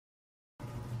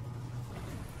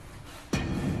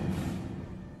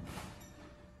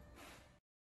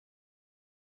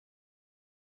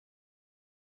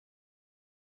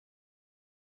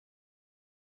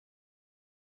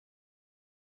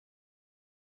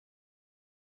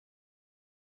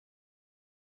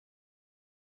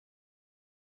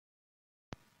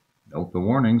Note the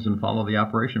warnings and follow the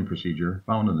operation procedure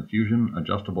found in the Fusion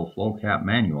Adjustable Flow Cap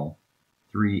Manual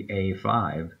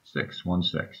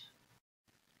 3A5616.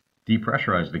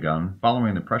 Depressurize the gun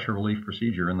following the pressure relief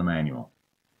procedure in the manual.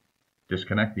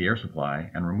 Disconnect the air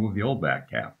supply and remove the old back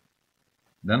cap.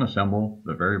 Then assemble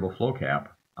the variable flow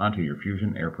cap onto your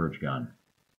Fusion Air Purge gun.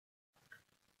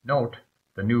 Note,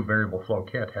 the new variable flow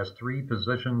kit has 3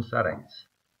 position settings: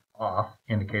 off,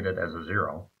 indicated as a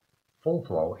 0, full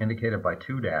flow, indicated by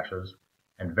 2 dashes,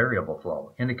 and variable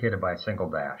flow, indicated by a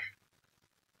single dash.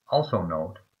 Also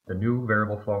note the new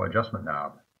variable flow adjustment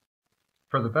knob.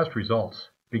 For the best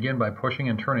results, begin by pushing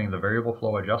and turning the variable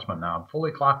flow adjustment knob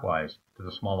fully clockwise to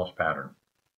the smallest pattern.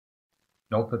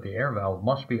 Note that the air valve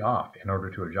must be off in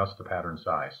order to adjust the pattern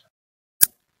size.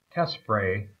 Test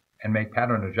spray and make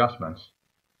pattern adjustments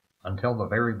until the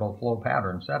variable flow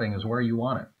pattern setting is where you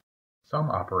want it. Some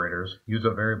operators use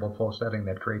a variable flow setting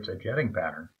that creates a jetting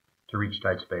pattern to reach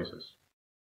tight spaces.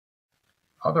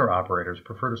 Other operators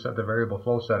prefer to set the variable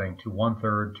flow setting to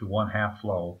 1/3 to 1/2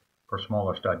 flow for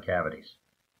smaller stud cavities.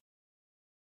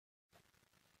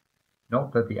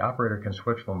 Note that the operator can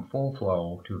switch from full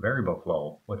flow to variable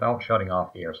flow without shutting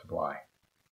off the air supply.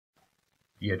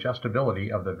 The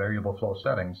adjustability of the variable flow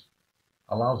settings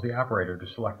allows the operator to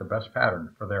select the best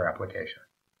pattern for their application.